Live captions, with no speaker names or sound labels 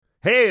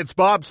Hey, it's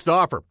Bob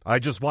Stauffer. I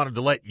just wanted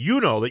to let you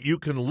know that you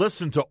can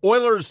listen to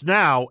Oilers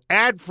Now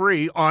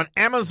ad-free on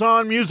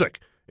Amazon Music,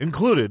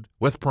 included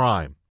with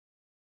Prime.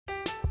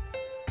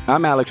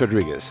 I'm Alex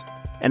Rodriguez.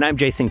 And I'm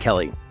Jason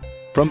Kelly.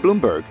 From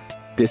Bloomberg,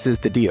 this is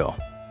The Deal.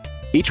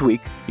 Each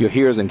week, you'll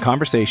hear us in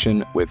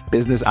conversation with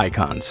business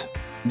icons.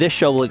 This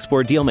show will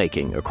explore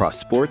deal-making across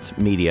sports,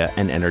 media,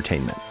 and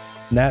entertainment.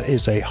 That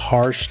is a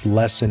harsh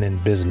lesson in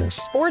business.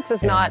 Sports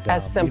is not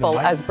as simple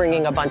as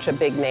bringing a bunch of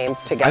big names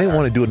together. I didn't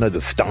want to do another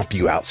stomp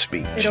you out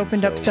speech. It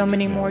opened up so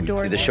many more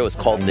doors. The show is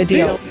called The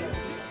Deal.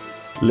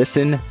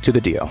 Listen to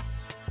The Deal.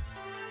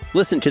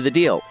 Listen to The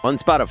Deal on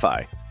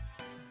Spotify.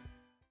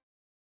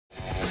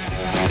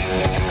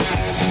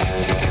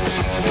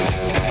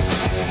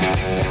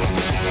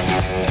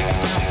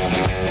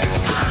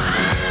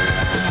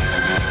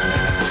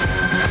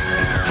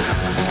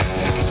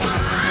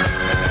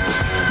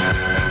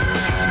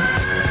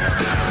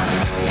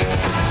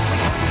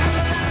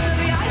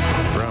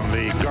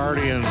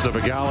 Guardians of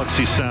a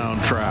Galaxy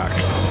soundtrack.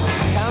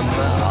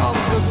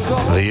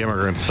 The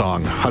Immigrant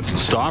Song. Hudson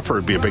Stauffer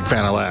would be a big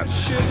fan of that.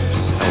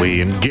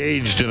 We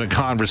engaged in a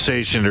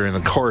conversation during the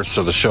course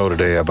of the show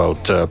today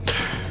about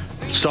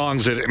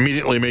songs that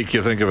immediately make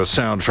you think of a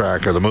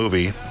soundtrack or the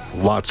movie.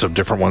 Lots of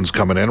different ones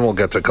coming in. We'll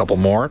get to a couple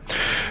more.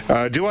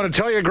 Do want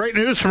to tell you great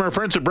news from our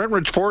friends at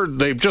Brentridge Ford.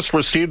 They've just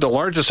received the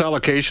largest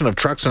allocation of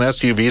trucks and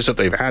SUVs that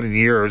they've had in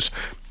years.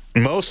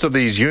 Most of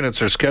these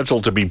units are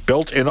scheduled to be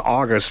built in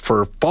August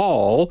for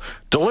fall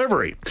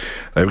delivery.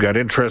 They've got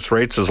interest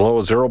rates as low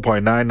as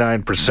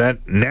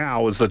 0.99%.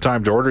 Now is the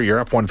time to order your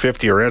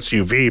F-150 or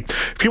SUV.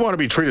 If you want to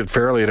be treated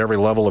fairly at every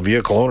level of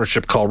vehicle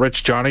ownership, call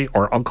Rich, Johnny,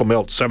 or Uncle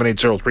Milt,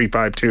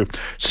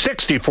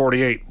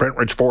 780-352-6048.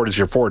 Brentridge Ford is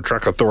your Ford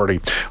truck authority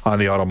on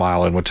the Auto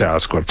Mile in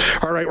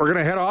Wetaskiwin. All right, we're going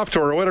to head off to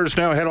our Oilers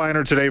Now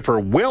headliner today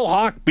for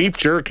Wilhauk Beef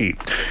Jerky.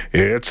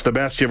 It's the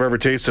best you've ever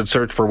tasted.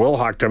 Search for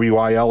Wilhauk,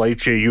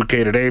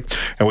 W-I-L-H-A-U-K today.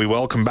 And we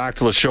welcome back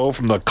to the show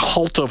from the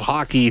Cult of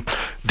Hockey,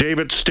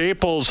 David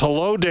Staples.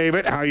 Hello,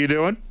 David. How you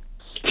doing?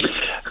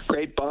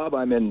 Great, Bob.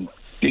 I'm in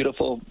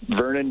beautiful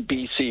Vernon,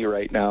 BC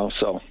right now,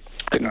 so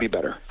couldn't be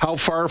better. How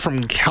far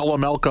from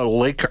Kalamalka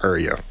Lake are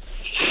you?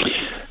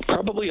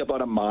 Probably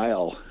about a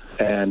mile.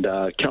 And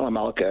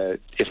Kalamalka,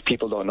 if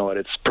people don't know it,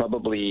 it's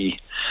probably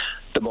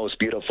the most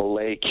beautiful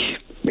lake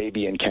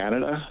maybe in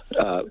Canada.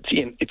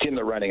 It's in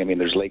the running. I mean,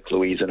 there's Lake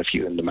Louise and a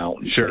few in the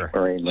mountains, sure. Like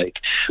Moraine Lake.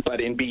 But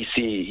in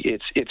BC,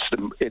 it's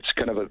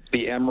kind of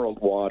the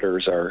emerald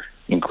waters are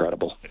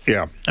incredible.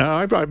 Yeah,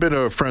 I've been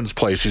to a friend's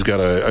place. He's got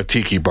a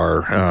tiki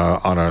bar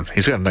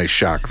he's got a nice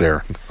shack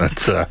there.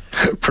 That's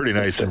pretty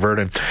nice in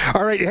Vernon.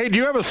 All right, hey, do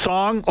you have a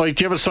song? Do you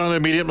have a song that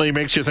immediately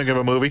makes you think of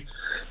a movie?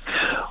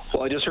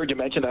 Well, I just heard you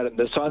mention that, and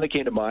the song that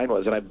came to mind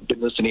was, and I've been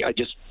listening, I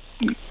just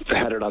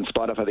had it on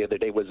Spotify the other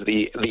day, was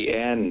The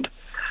End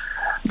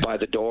by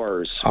The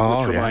Doors,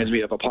 which reminds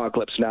me of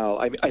Apocalypse Now.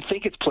 I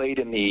think it's played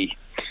in the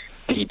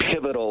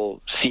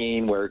pivotal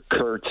scene where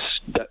Kurtz,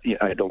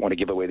 I don't want to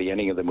give away the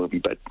ending of the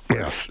movie, but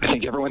yes. I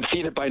think everyone's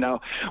seen it by now,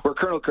 where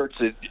Colonel Kurtz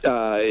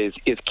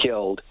is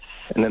killed,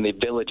 and then the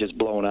village is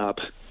blown up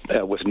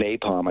with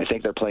napalm. I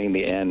think they're playing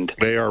The End.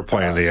 They are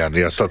playing The End.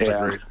 Yes, that's a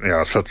great.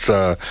 Yes, that's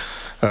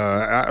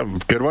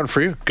good one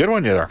for you. Good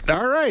one there.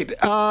 All right.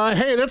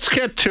 Hey, let's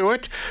get to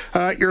it.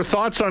 Your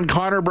thoughts on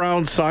Connor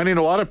Brown's signing?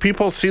 A lot of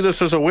people see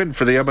this as a win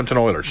for the Edmonton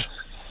Oilers.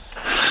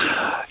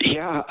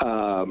 Yeah,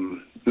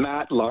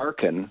 Matt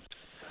Larkin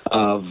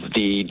of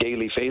the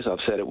Daily Faceoff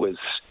said it was,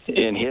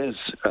 in his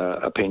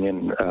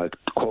opinion,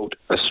 quote,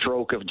 a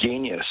stroke of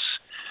genius,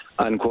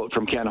 unquote,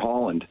 from Ken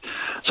Holland.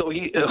 So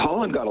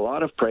Holland got a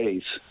lot of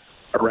praise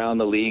around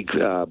the league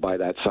by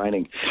that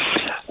signing.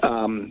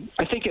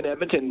 I think in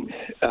Edmonton,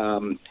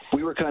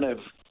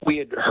 we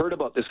had heard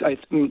about this.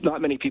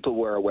 Not many people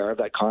were aware of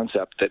that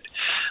concept, that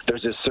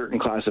there's this certain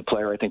class of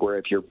player, I think, where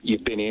if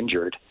you've been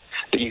injured,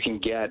 that you can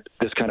get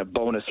this kind of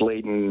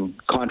bonus-laden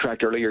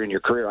contract earlier in your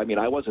career. I mean,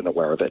 I wasn't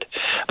aware of it,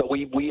 but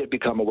we had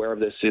become aware of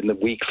this in the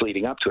weeks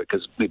leading up to it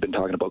because we've been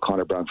talking about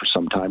Connor Brown for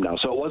some time now.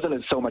 So it wasn't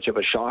so much of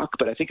a shock,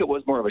 but I think it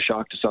was more of a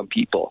shock to some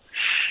people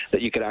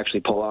that you could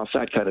actually pull off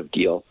that kind of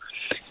deal.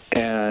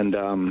 And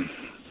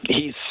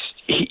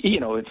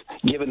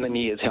given the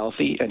knee is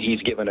healthy, and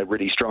he's given a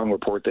really strong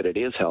report that it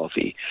is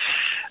healthy,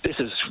 this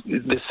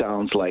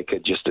sounds like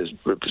just a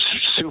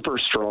super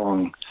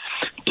strong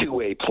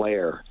two-way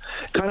player,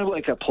 kind of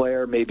like a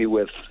player maybe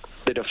with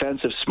the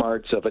defensive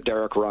smarts of a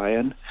Derek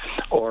Ryan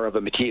or of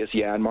a Matthias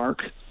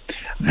Janmark,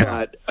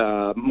 but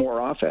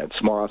more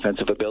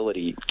offensive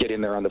ability, get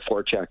in there on the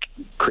forecheck,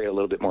 create a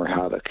little bit more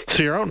havoc.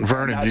 So you're out in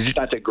Vernon.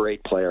 That's a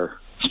great player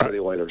for the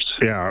Oilers.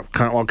 Yeah.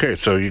 Okay.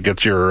 So you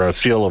get your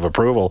seal of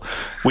approval.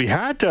 We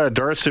had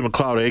Darcy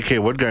McLeod, A.K.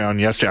 Woodguy, on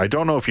yesterday. I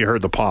don't know if you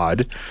heard the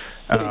pod.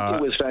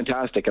 It was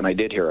fantastic, and I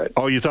did hear it.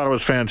 Oh, you thought it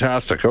was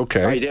fantastic?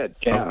 Okay. I did.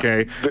 Yeah.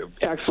 Okay.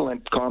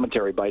 Excellent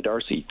commentary by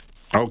Darcy.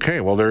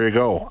 Okay, well, there you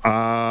go.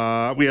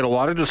 We had a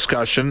lot of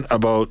discussion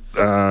about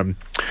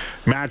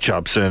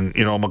matchups, and,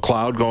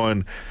 McLeod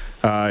going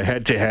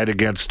head-to-head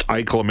against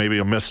Eichel, maybe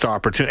a missed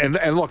opportunity.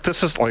 And look,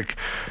 this is like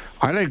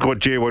I think what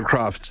Jay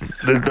Woodcroft,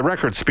 the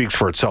record speaks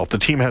for itself. The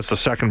team has the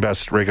second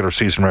best regular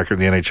season record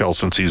in the NHL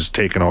since he's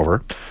taken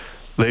over.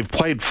 They've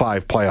played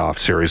 5 playoff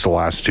series the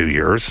last 2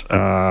 years.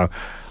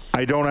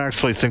 I don't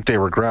actually think they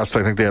regressed.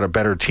 I think they had a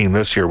better team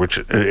this year, which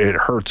it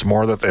hurts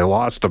more that they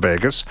lost to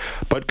Vegas.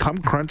 But come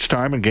crunch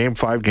time in Game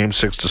 5, Game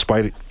 6,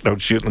 despite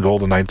outshooting the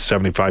Golden Knights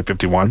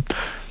 75-51,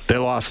 they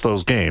lost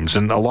those games.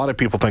 And a lot of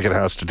people think it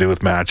has to do with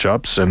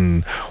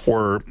matchups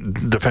or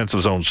defensive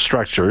zone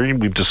structure.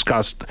 We've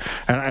discussed,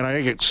 and I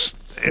think it's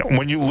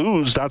when you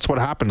lose, that's what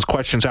happens.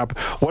 Questions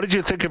happen. What did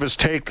you think of his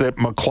take that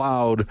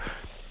McLeod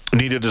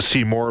needed to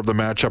see more of the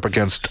matchup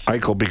against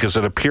Eichel because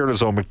it appeared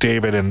as though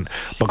McDavid and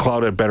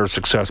McLeod had better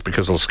success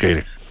because of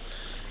skating?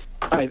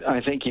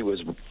 I think he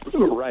was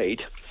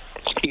right,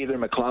 either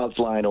McLeod's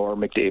line or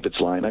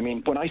McDavid's line. I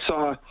mean, when I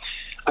saw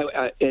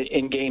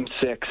in Game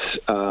 6,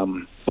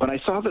 when I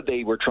saw that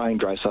they were trying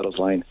Draisaitl's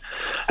line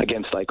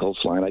against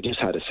Eichel's line, I just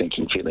had a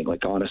sinking feeling,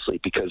 like, honestly,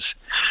 because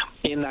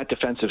in that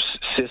defensive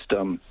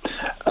system,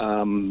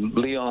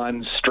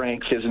 Leon's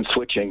strength isn't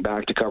switching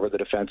back to cover the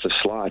defensive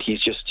slot.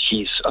 He's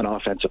an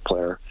offensive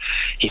player.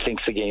 He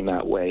thinks the game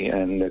that way,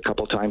 and a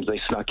couple times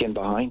they snuck in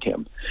behind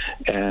him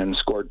and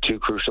scored 2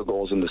 crucial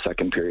goals in the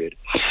second period.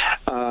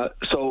 I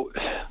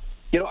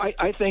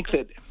think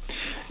that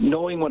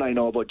knowing what I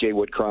know about Jay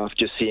Woodcroft,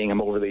 just seeing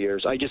him over the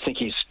years, I just think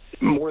he's,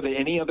 more than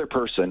any other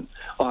person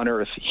on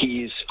earth,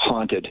 he's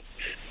haunted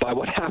by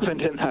what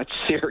happened in that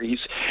series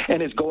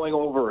and is going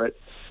over it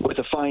with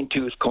a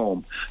fine-tooth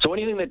comb. So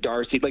anything that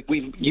Darcy, like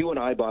you and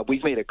I, Bob,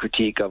 we've made a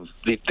critique of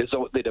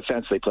the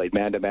defense they played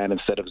man-to-man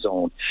instead of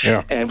zone.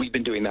 Yeah. And we've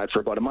been doing that for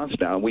about a month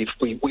now. And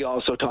we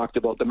also talked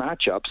about the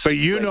matchups. But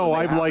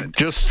I've liked,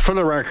 just for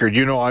the record,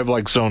 I've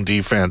liked zone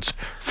defense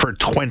for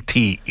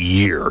 20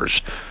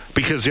 years.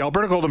 Because the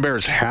Alberta Golden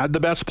Bears had the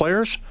best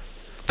players,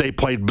 they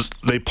played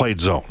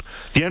zone.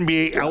 The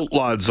NBA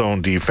outlawed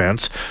zone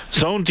defense.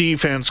 Zone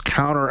defense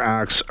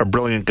counteracts a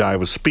brilliant guy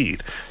with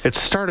speed. It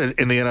started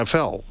in the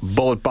NFL.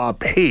 Bullet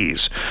Bob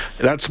Hayes.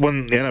 That's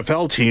when the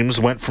NFL teams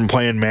went from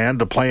playing man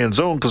to playing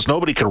zone because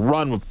nobody could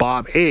run with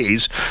Bob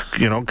Hayes,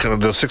 kind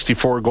of the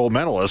 64 gold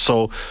medalist.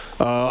 So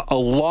a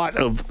lot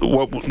of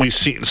what we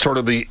see, sort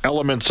of the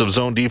elements of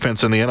zone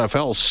defense in the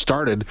NFL,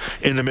 started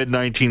in the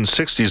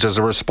mid-1960s as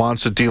a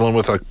response to dealing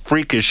with a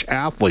freakish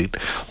athlete.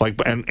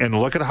 And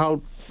look at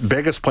how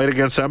Vegas played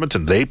against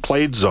Edmonton. They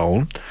played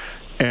zone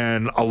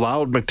and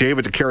allowed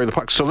McDavid to carry the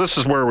puck. So this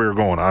is where we were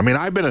going. I mean,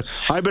 I've been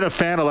a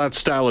fan of that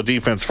style of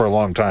defense for a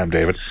long time,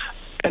 David.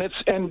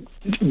 And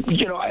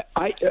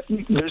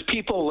there's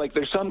people, like,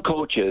 there's some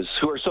coaches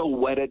who are so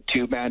wedded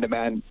to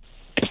man-to-man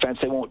defense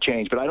they won't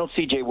change. But I don't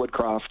see Jay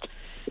Woodcroft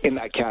in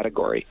that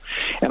category.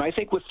 And I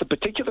think with the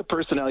particular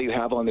personnel you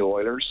have on the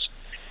Oilers,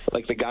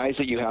 like the guys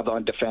that you have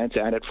on defense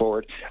and at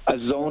forward, a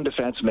zone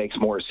defense makes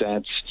more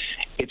sense.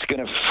 It's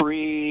going to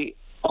free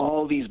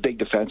all these big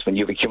defensemen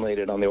you've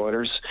accumulated on the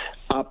Oilers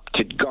up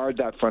to guard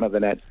that front of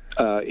the net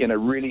in a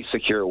really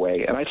secure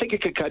way. And I think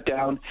it could cut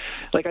down,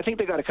 I think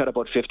they got to cut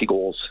about 50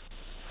 goals.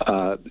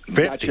 50?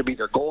 That should be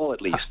their goal,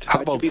 at least.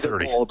 How about 30? Their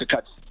goal to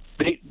cut.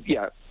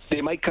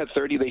 They might cut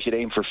 30. They should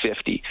aim for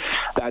 50.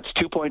 That's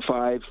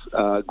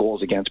 2.5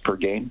 goals against per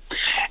game.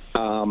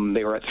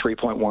 They were at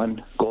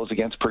 3.1 goals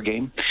against per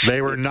game.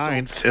 They were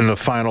 9th in the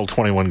final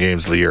 21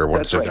 games of the year.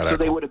 That's right. So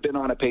they would have been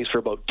on a pace for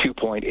about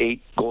 2.8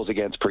 goals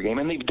against per game.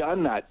 And they've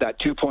done that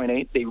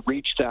 2.8. They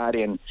reached that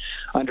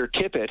under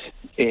Tippett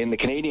in the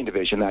Canadian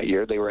division that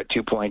year. They were at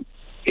 2.8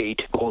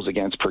 goals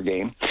against per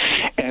game.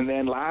 And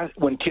then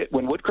when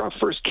Woodcroft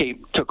first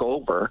took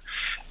over,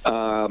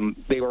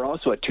 they were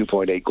also at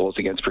 2.8 goals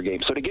against per game.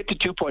 So to get to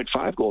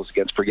 2.5 goals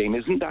against per game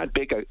isn't that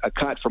big a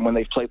cut from when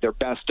they've played their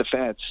best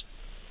defense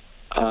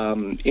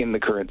in the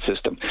current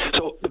system.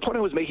 So the point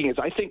I was making is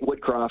I think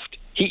Woodcroft,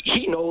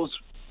 he knows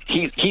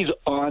he's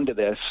on to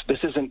this. This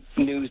isn't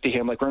news to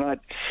him. Like, we're not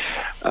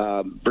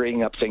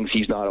bringing up things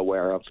he's not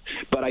aware of.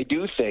 But I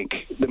do think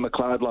the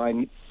McLeod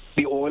line,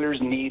 the Oilers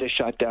need a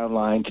shutdown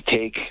line to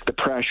take the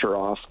pressure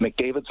off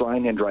McDavid's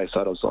line and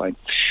Draisaitl's line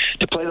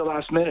to play the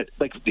last minute.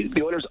 Like,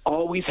 the Oilers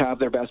always have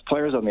their best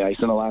players on the ice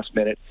in the last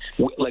minute,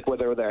 like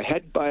whether they're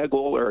ahead by a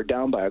goal or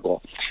down by a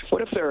goal.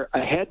 What if they're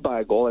ahead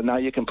by a goal and now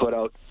you can put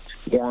out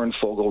Warren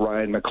Fogle,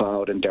 Ryan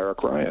McLeod, and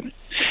Derek Ryan?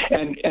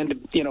 And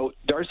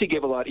Darcy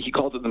gave he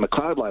called it the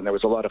McLeod line. There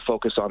was a lot of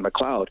focus on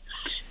McLeod.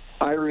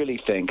 I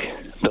really think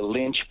the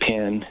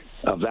linchpin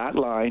of that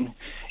line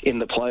in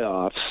the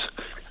playoffs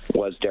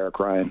was Derek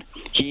Ryan.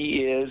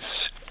 He is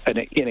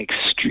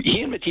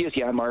he and Matthias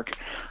Janmark,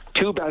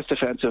 two best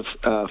defensive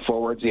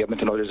forwards the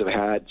Edmonton Oilers have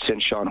had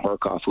since Sean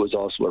Horkoff, who was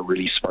also a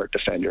really smart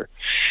defender.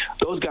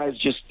 Those guys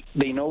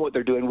they know what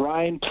they're doing.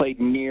 Ryan played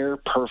near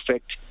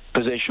perfect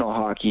positional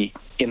hockey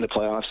in the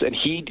playoffs, and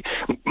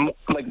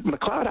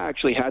McLeod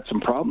actually had some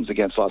problems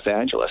against Los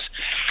Angeles.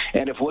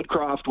 And if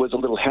Woodcroft was a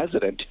little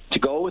hesitant to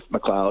go with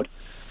McLeod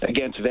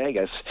against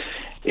Vegas,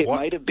 it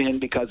might have been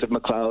because of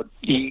McLeod.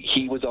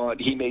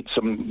 He made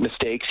some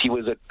mistakes. He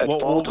was at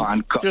fault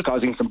on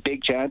causing some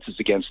big chances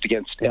against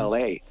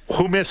LA.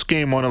 Who missed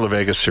game 1 of the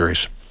Vegas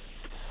series?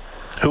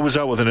 Who was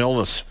out with an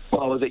illness?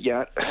 Well, was it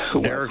yet?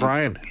 Derek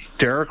Ryan.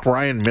 Derek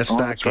Ryan missed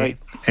that game. Right.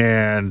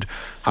 And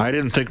I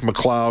didn't think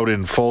McLeod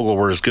and Fogle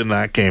were as good in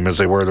that game as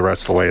they were the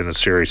rest of the way in the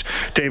series.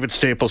 David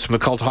Staples from the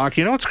Cult of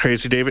Hockey. You know what's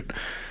crazy, David?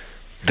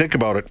 Think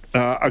about it.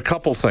 A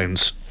couple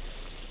things.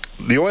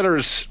 The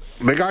Oilers,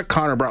 they got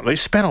Connor Brown. They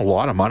spent a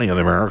lot of money on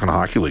the American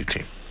Hockey League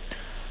team.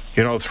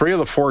 3 of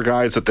the 4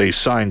 guys that they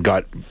signed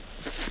got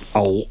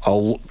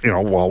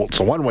it's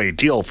a one-way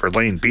deal for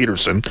Lane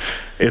Peterson.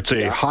 It's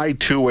a high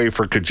two-way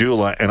for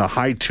Kajula and a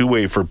high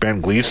two-way for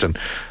Ben Gleason.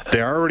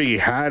 They already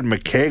had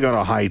McKaig on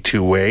a high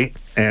two-way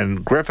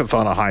and Griffith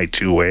on a high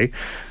two-way.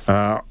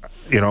 Malone's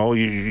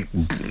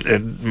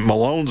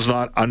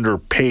not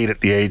underpaid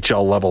at the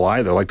AHL level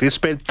either. Like they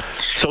spent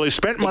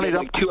money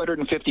like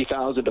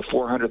 $250,000 to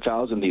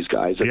 $400,000. These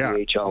guys at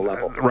the AHL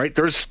level, right?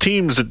 There's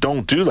teams that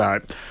don't do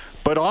that,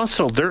 but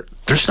also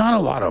there's not a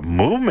lot of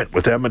movement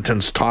with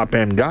Edmonton's top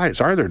end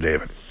guys, are there,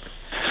 David?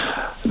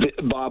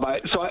 Bob, I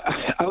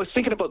was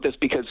thinking about this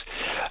because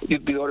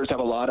the Oilers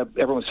have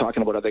everyone's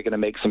talking about, are they going to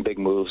make some big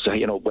moves?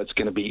 What's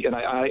going to be, and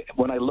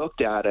when I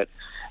looked at it,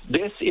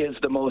 this is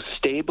the most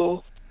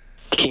stable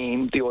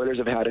team the Oilers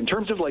have had in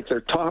terms of like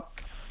their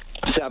top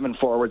 7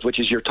 forwards, which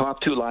is your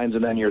top 2 lines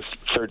and then your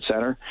third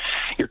center,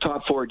 your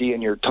top 4D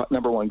and your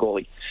number 1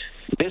 goalie.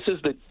 This is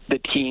the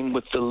team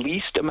with the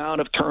least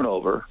amount of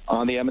turnover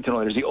on the Edmonton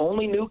Oilers. The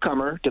only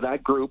newcomer to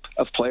that group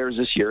of players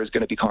this year is going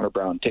to be Connor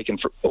Brown, taken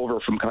over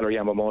from Kailer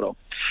Yamamoto.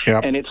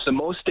 Yep. And it's the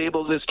most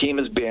stable this team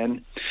has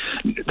been.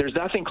 There's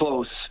nothing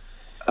close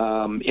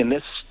in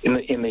this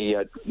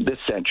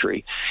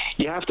century.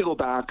 You have to go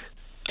back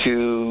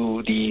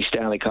to the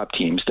Stanley Cup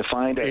teams to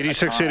find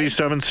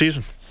 86-87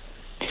 season.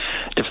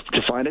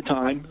 To find a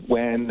time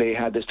when they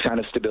had this kind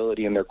of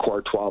stability in their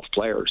core 12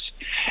 players,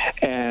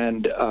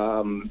 and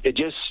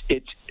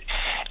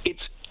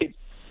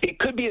it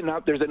could be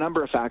enough. There's a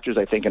number of factors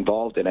I think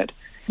involved in it.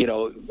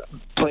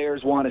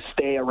 Players want to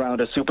stay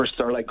around a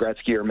superstar like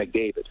Gretzky or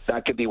McDavid.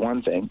 That could be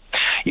one thing.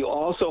 You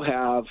also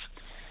have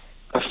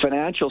a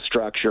financial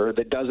structure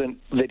that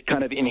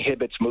kind of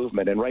inhibits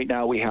movement, and right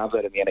now we have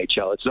that in the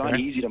NHL. It's not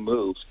easy to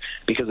move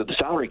because of the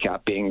salary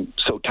cap being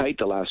so tight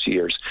the last few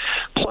years.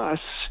 Plus,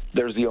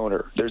 there's the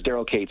owner. There's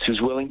Daryl Cates,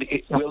 who's willing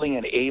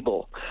and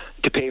able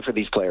to pay for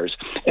these players.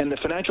 And the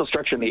financial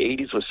structure in the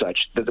 80s was such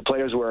that the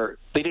players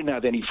they didn't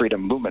have any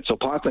freedom of movement. So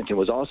Pocklington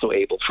was also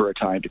able for a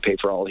time to pay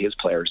for all his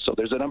players. So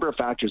there's a number of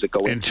factors that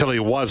go until he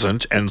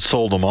wasn't and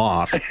sold them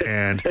off.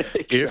 And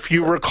if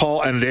you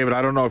recall, and David,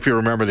 I don't know if you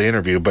remember the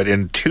interview, but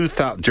in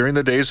 2000, during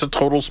the days of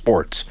Total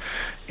Sports,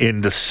 in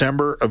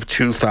December of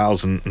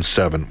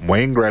 2007,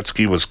 Wayne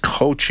Gretzky was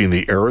coaching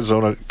the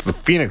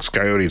Phoenix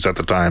Coyotes at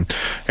the time,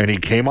 and he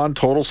came on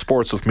Total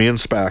Sports with me and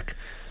Speck,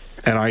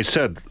 and I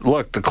said,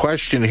 look, the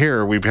question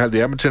here, we've had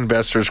the Edmonton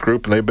Investors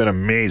Group, and they've been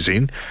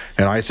amazing,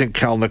 and I think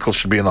Cal Nichols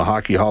should be in the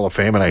Hockey Hall of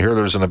Fame, and I hear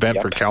there's an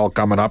event for Cal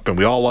coming up, and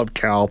we all love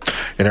Cal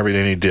and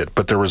everything he did,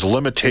 but there was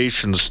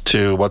limitations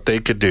to what they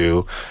could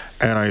do,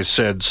 and I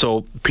said,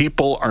 so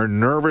people are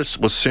nervous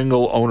with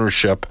single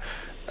ownership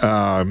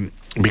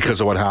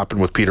because of what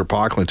happened with Peter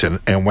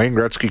Pocklington. And Wayne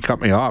Gretzky cut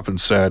me off and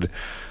said,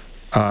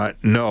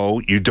 no,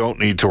 you don't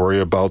need to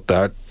worry about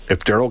that. If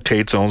Daryl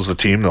Cates owns the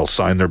team, they'll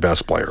sign their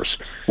best players.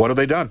 What have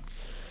they done?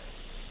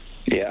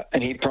 Yeah,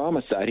 and he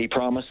promised that. He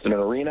promised an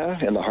arena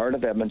in the heart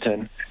of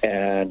Edmonton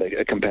and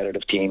a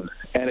competitive team.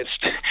 And it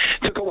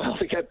took a while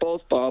to get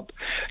both, Bob.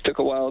 Took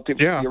a while to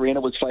the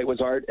arena was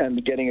hard,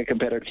 and getting a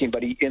competitive team.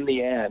 But in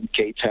the end,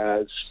 Cates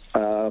has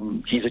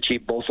he's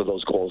achieved both of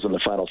those goals. And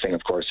the final thing,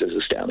 of course, is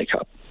the Stanley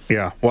Cup.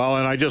 Yeah, well,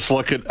 and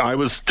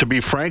to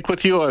be frank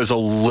with you, I was a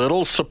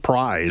little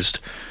surprised.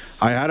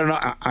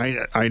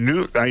 I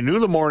knew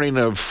the morning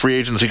of free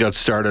agency got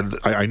started,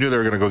 I knew they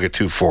were going to go get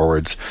 2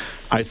 forwards.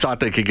 I thought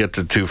they could get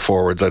to 2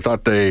 forwards. I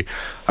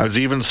was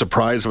even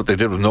surprised what they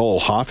did with Noel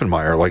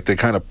Hoffenmeyer. Like, they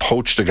kind of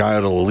poached a guy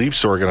out of the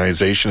Leafs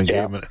organization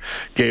and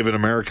gave an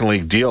American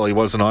League deal. He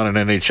wasn't on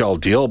an NHL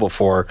deal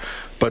before,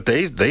 but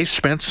they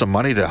spent some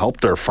money to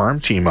help their farm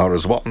team out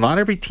as well. Not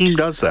every team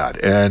does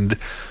that, and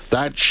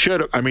that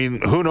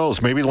who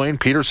knows? Maybe Lane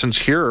Peterson's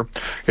here.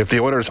 If the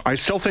Oilers, I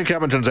still think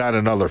Edmonton's added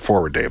another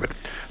forward, David,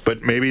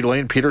 but maybe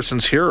Lane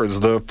Peterson's here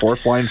as the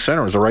 4th line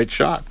center is the right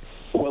shot.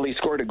 Well, he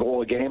scored a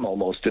goal a game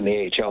almost in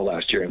the AHL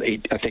last year, and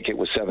I think it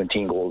was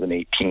 17 goals in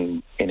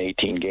 18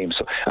 games.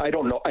 So I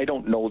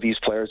don't know these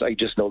players. I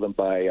just know them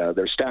by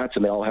their stats,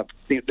 and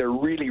they're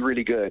really,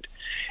 really good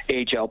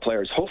AHL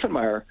players.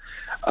 Hoffenmeyer,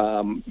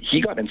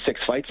 he got in 6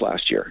 fights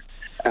last year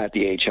at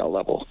the AHL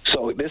level.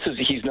 So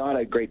he's not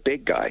a great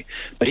big guy,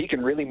 but he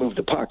can really move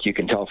the puck. You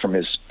can tell from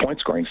his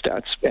point scoring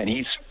stats, and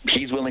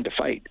he's willing to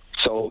fight.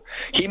 So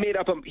he made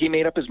up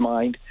his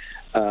mind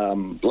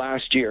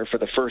last year for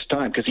the first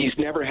time, because he's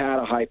never had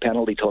a high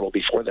penalty total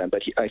before then.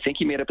 But I think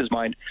he made up his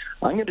mind,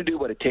 I'm going to do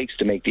what it takes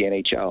to make the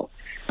NHL.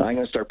 I'm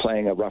going to start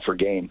playing a rougher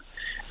game.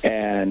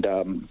 And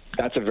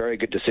that's a very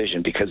good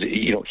decision, because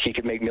he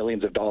could make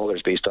millions of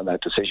dollars based on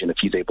that decision if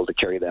he's able to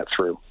carry that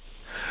through.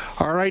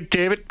 All right,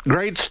 David,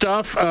 great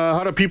stuff.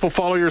 How do people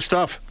follow your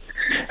stuff?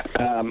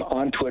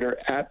 on Twitter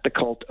at the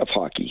Cult of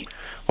Hockey.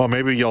 Well,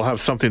 maybe you'll have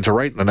something to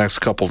write in the next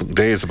couple of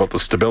days about the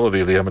stability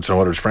of the Edmonton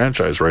Oilers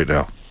franchise right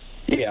now.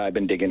 Yeah, I've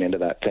been digging into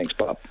that. Thanks,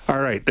 Bob. All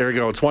right, there you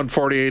go. It's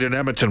 148 in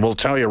Edmonton. We'll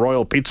tell you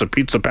Royal Pizza,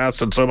 Pizza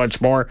Pass, and so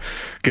much more.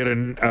 Get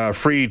a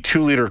free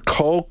 2-liter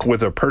Coke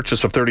with a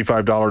purchase of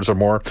 $35 or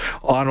more.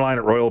 Online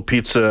at Royal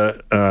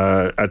Pizza,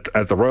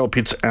 at the Royal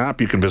Pizza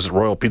app. You can visit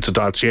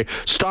royalpizza.ca.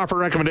 Stoffer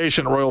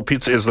recommendation at Royal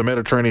Pizza is the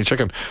Mediterranean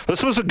chicken.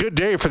 This was a good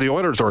day for the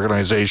Oilers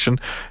organization,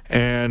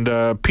 and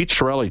Pete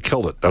Chiarelli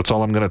killed it. That's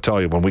all I'm going to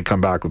tell you when we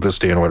come back with this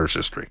day in Oilers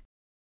history.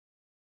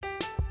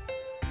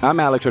 I'm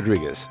Alex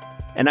Rodriguez.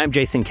 And I'm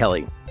Jason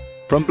Kelly.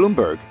 From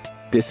Bloomberg,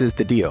 this is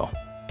The Deal.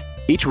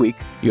 Each week,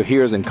 you'll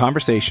hear us in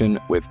conversation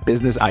with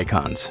business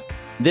icons.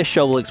 This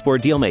show will explore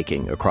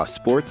deal-making across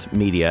sports,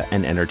 media,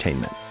 and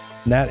entertainment.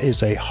 That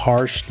is a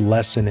harsh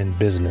lesson in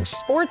business.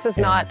 Sports is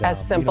not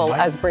as simple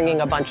as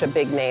bringing a bunch of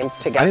big names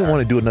together. I didn't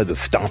want to do another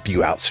stomp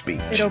you out speech.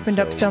 It opened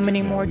up so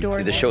many more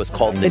doors. The show is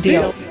called The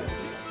Deal.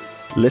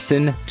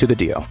 Listen to The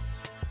Deal.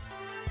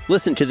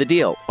 Listen to The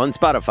Deal on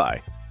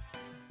Spotify.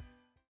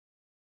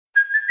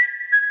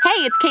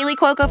 Hey, it's Kaylee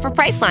Cuoco for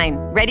Priceline.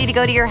 Ready to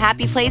go to your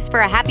happy place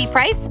for a happy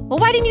price? Well,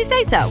 why didn't you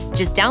say so?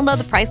 Just download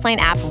the Priceline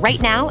app right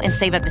now and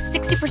save up to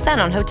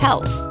 60% on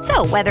hotels.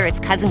 So whether it's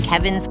Cousin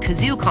Kevin's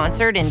Kazoo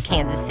Concert in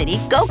Kansas City,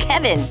 go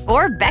Kevin,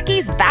 or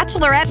Becky's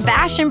Bachelorette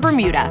Bash in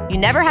Bermuda, you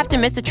never have to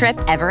miss a trip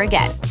ever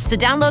again. So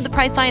download the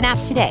Priceline app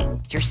today.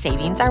 Your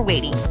savings are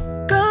waiting.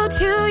 Go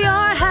to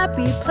your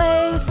happy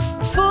place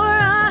for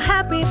a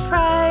happy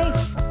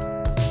price.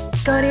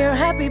 Go to your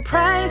happy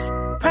price,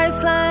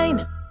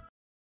 Priceline.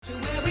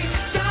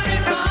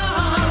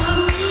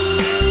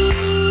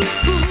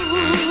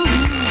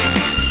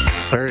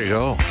 There you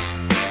go.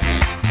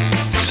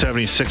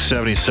 76,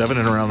 77,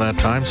 and around that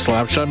time.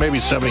 Slapshot, maybe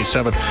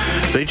 77.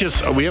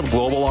 We have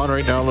Global on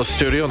right now in the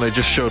studio, and they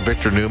just showed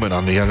Victor Newman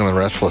on the Young and the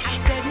Restless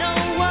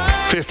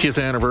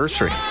 50th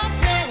anniversary.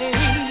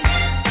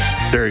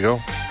 There you go.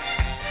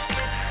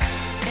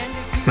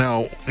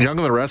 Now, Young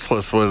and the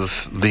Restless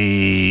was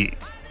the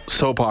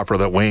soap opera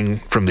that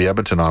Wayne from the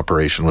Edmonton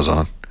operation was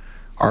on.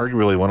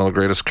 Arguably one of the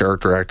greatest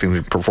character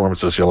acting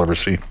performances you'll ever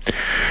see.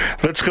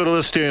 Let's go to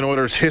this day in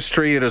Oilers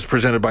history. It is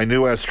presented by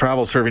New West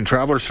Travel, serving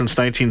travelers since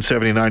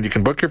 1979. You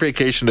can book your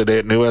vacation today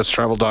at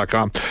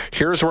newwesttravel.com.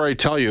 Here's where I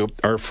tell you,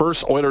 our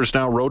first Oilers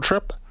Now road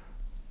trip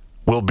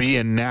will be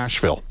in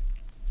Nashville.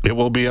 It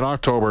will be in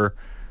October,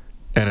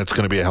 and it's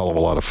going to be a hell of a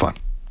lot of fun.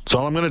 That's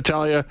all I'm going to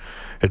tell you.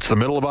 It's the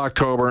middle of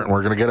October, and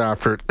we're going to get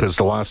after it because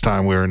the last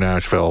time we were in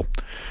Nashville,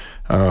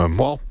 I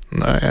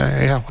did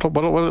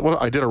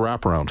a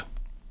wraparound.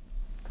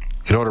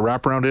 You know what a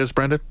wraparound is,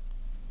 Brendan?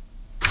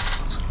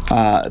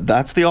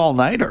 That's the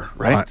all-nighter,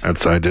 right?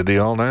 I did the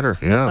all-nighter,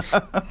 yes.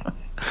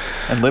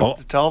 And live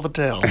to tell the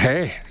tale.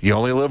 Hey, you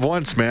only live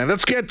once, man.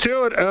 Let's get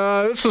to it.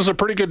 This is a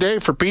pretty good day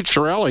for Pete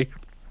Chiarelli.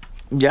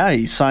 Yeah,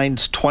 he signed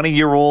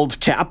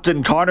 20-year-old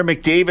captain Connor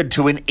McDavid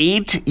to an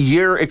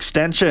 8-year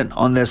extension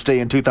on this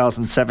day in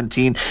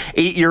 2017.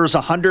 8 years,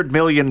 $100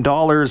 million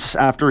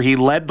after he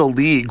led the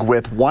league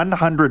with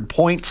 100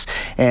 points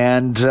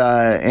and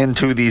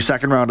into the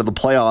second round of the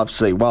playoffs.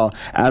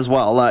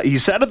 He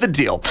said of the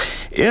deal,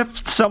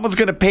 if someone's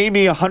going to pay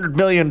me $100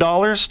 million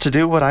to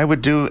do what I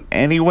would do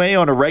anyway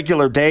on a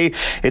regular day,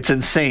 it's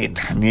insane.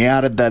 And he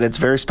added that it's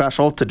very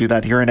special to do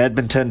that here in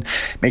Edmonton.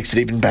 Makes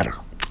it even better.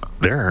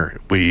 There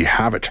we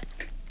have it.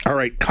 All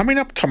right, coming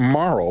up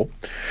tomorrow,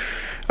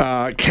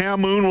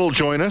 Cam Moon will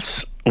join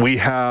us. We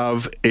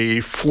have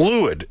a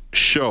fluid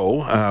show.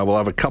 We'll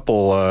have a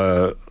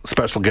couple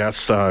special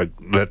guests that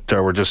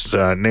we're just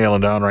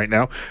nailing down right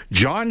now.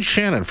 John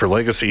Shannon for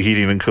Legacy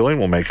Heating and Cooling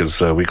will make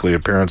his weekly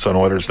appearance on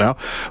Oilers Now.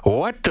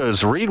 What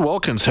does Reed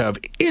Wilkins have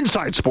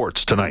inside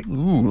sports tonight?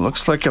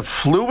 Looks like a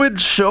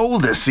fluid show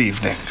this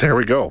evening. There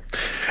we go.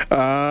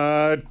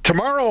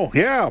 Tomorrow,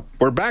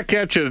 we're back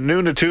at you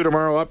noon to 2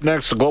 tomorrow. Up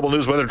next, the Global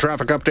News Weather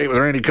Traffic Update with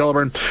Randy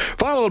Kilburn,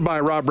 followed by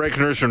Rob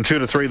Breckenridge from 2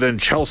 to 3, then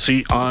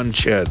Chelsea on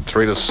Ched,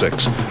 3 to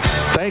 6.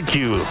 Thank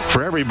you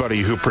for everybody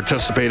who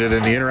participated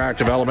in the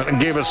interactive element and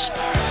gave us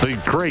the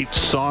great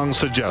song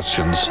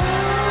suggestions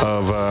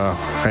of,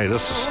 hey,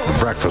 this is the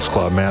Breakfast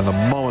Club, man. The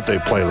moment they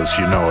play this,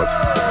 you know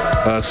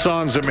it.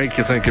 Songs that make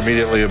you think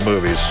immediately of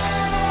movies.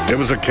 It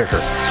was a kicker.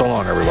 So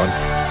long, everyone.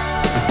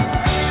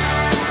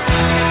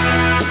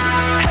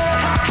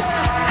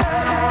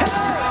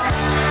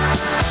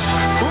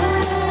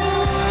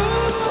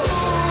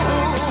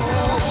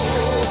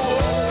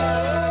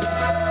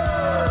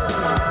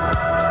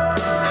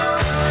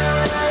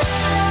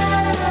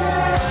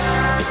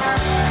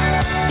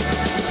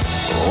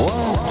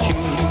 Won't you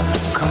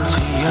come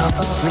see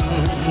about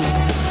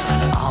me?